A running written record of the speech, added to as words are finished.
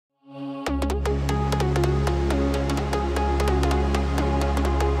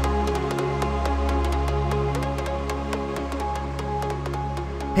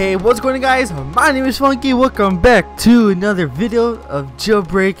Hey, what's going on, guys? My name is Funky. Welcome back to another video of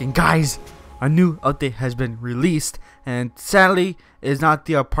Jailbreak. And guys, a new update has been released, and sadly it's not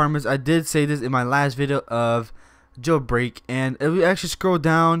the apartments. I did say this in my last video of Jailbreak, and if we actually scroll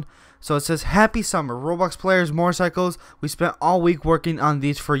down, so it says happy summer Roblox players, motorcycles. We spent all week working on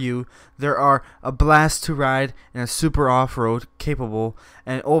these for you. There are a blast to ride and a super off-road capable,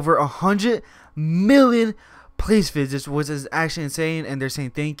 and over 100 million place visits, which is actually insane, and they're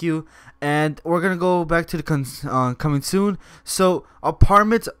saying thank you. And we're gonna go back to the coming soon, so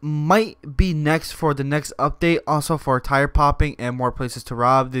apartments might be next for the next update, also for tire popping and more places to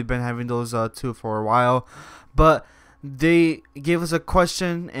rob. They've been having those too for a while, but they gave us a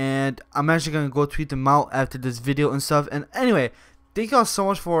question, and I'm actually gonna go tweet them out after this video and stuff. And anyway, thank y'all so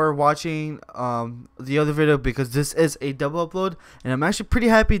much for watching the other video, because this is a double upload, and I'm actually pretty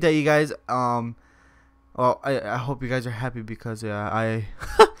happy that you guys well, I hope you guys are happy, because I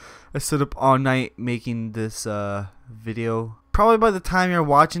I stood up all night making this video. Probably by the time you're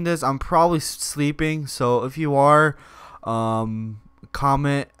watching this, I'm probably sleeping, so if you are,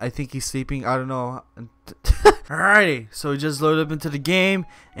 comment I think he's sleeping, I don't know. Alrighty, so we just loaded up into the game,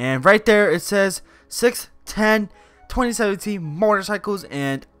 and right there it says 6/10/2017 motorcycles,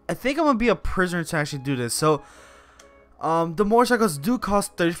 and I think I'm gonna be a prisoner to actually do this. So the motorcycles do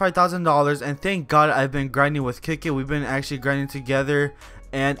cost $35,000, and thank God I've been grinding with Kick It. We've been actually grinding together,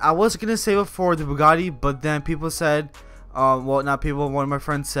 and I was gonna save it for the Bugatti, but then people said, well, not people, one of my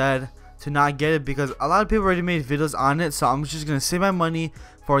friends said to not get it because a lot of people already made videos on it. So I'm just gonna save my money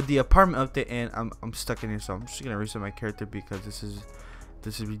for the apartment update, and I'm stuck in here, so I'm just gonna reset my character because this is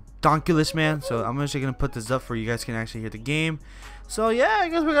ridiculous, man. So I'm actually gonna put this up for you guys can actually hear the game. So yeah, I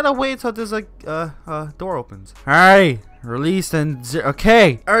guess we gotta wait till this door opens. Alright, released and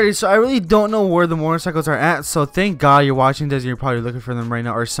okay. Alrighty, so I really don't know where the motorcycles are at, so thank God you're watching this and you're probably looking for them right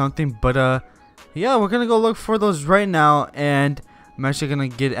now or something. But yeah, we're gonna go look for those right now, and I'm actually gonna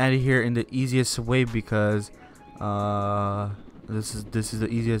get out of here in the easiest way, because this is the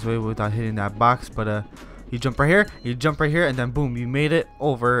easiest way without hitting that box. But you jump right here, and then boom, you made it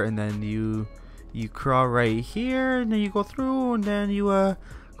over, and then you crawl right here, and then you go through, and then you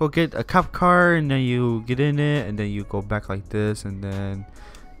go get a cop car, and then you get in it, and then you go back like this, and then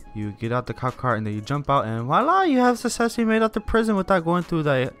you get out the cop car, and then you jump out, and voila, you have successfully made out the prison without going through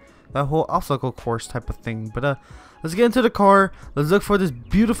that whole obstacle course type of thing. But let's get into the car, let's look for this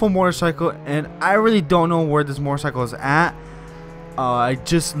beautiful motorcycle, and I really don't know where this motorcycle is at. I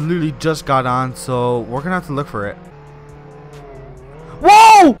literally just got on, so we're gonna have to look for it.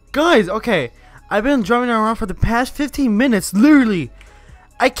 Whoa! Guys, okay, I've been driving around for the past 15 minutes, literally.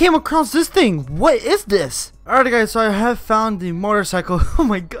 I came across this thing. What is this? Alright guys, so I have found the motorcycle. Oh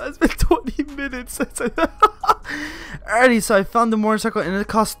my god, it's been 20 minutes. Alrighty, so I found the motorcycle, and it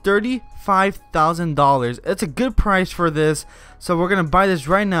costs $35,000. It's a good price for this, so we're gonna buy this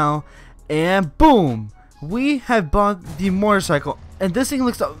right now, and boom, we have bought the motorcycle, and this thing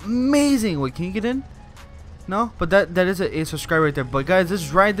looks amazing. Wait, can you get in? No, but that is a subscribe right there. But guys,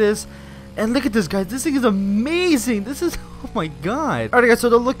 let's ride this, and look at this, guys. This thing is amazing. This is, oh my god. Alright guys, so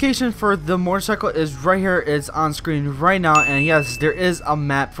the location for the motorcycle is right here. It's on screen right now, and yes, there is a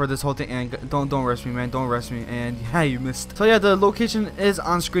map for this whole thing. And don't rush me, man, don't rush me. And yeah, you missed. So yeah, the location is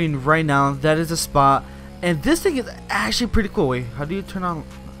on screen right now. That is the spot, and this thing is actually pretty cool. Wait, how do you turn on?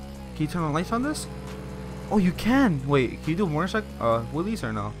 Can you turn on lights on this? Oh, you can. Wait, can you do motorcycle wheelies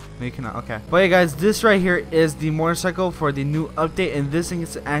or no? No, you cannot. Okay. But yeah, guys, this right here is the motorcycle for the new update, and this thing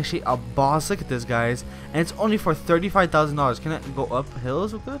is actually a boss. Look at this, guys, and it's only for $35,000. Can it go up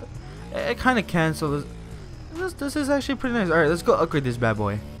hills with it? It kind of can. So this is actually pretty nice. All right, let's go upgrade this bad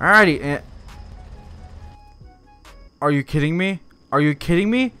boy. Alrighty. Are you kidding me? Are you kidding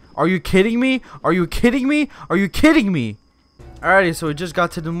me? Are you kidding me? Are you kidding me? Are you kidding me? Alrighty, so we just got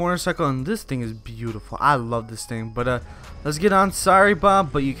to the motorcycle, and this thing is beautiful. I love this thing. But let's get on. Sorry,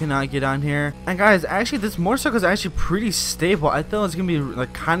 Bob, but you cannot get on here. And guys, actually, this motorcycle is actually pretty stable. I thought it was gonna be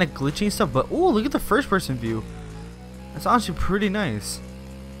like kind of glitchy and stuff, but oh, look at the first-person view. It's honestly pretty nice.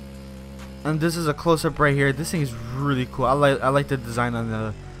 And this is a close-up right here. This thing is really cool. I like the design on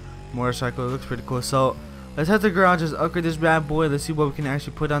the motorcycle. It looks pretty cool. So let's head to the garage. Let's upgrade this bad boy. Let's see what we can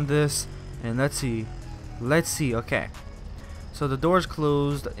actually put on this. And let's see. Okay. So the door's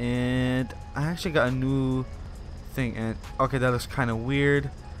closed, and I actually got a new thing, and okay, that looks kind of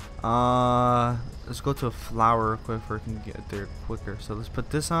weird. Let's go to a flower real quick so we can get there quicker. So let's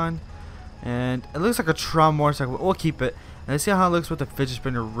put this on, and it looks like a Tron motorcycle. We'll keep it, and let's see how it looks with the fidget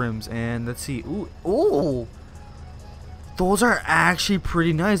spinner rims. And let's see. Ooh, those are actually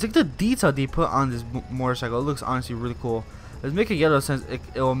pretty nice. Look at the detail they put on this motorcycle. It looks honestly really cool. Let's make it yellow since it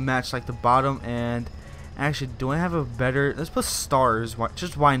will match like the bottom. And actually, do I have a better? Let's put stars.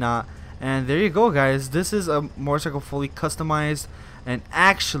 Just why not? And there you go, guys. This is a motorcycle fully customized. And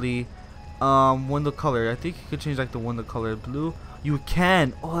actually, window color. I think you could change like the window color blue. You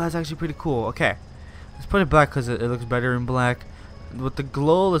can. Oh, that's actually pretty cool. Okay, let's put it black because it looks better in black. With the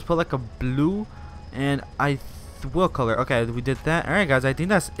glow, let's put like a blue. And wheel color. Okay, we did that. Alright, guys, I think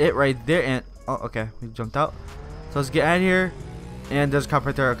that's it right there. And oh, okay, we jumped out. So let's get out of here. And there's a cop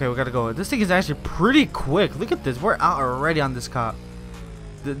right there. Okay, we gotta go. This thing is actually pretty quick. Look at this. We're out already on this cop.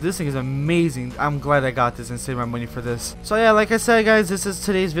 This thing is amazing. I'm glad I got this and saved my money for this. So yeah, like I said, guys, this is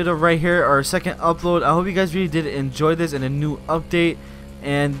today's video right here, our second upload. I hope you guys really did enjoy this and a new update.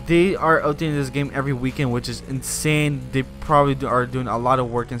 And they are updating this game every weekend, which is insane. They probably are doing a lot of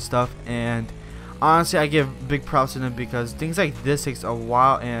work and stuff. And honestly, I give big props to them because things like this takes a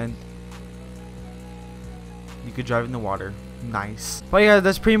while, and you could drive in the water. Nice. But yeah,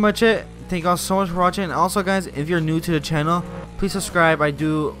 that's pretty much it. Thank you all so much for watching. And also, guys, if you're new to the channel, please subscribe. I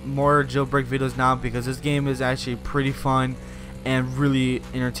do more jailbreak videos now because this game is actually pretty fun and really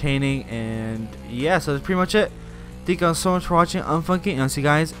entertaining. And yeah, so that's pretty much it. Thank you all so much for watching. I'm Funky, and I'll see you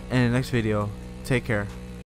guys in the next video. Take care.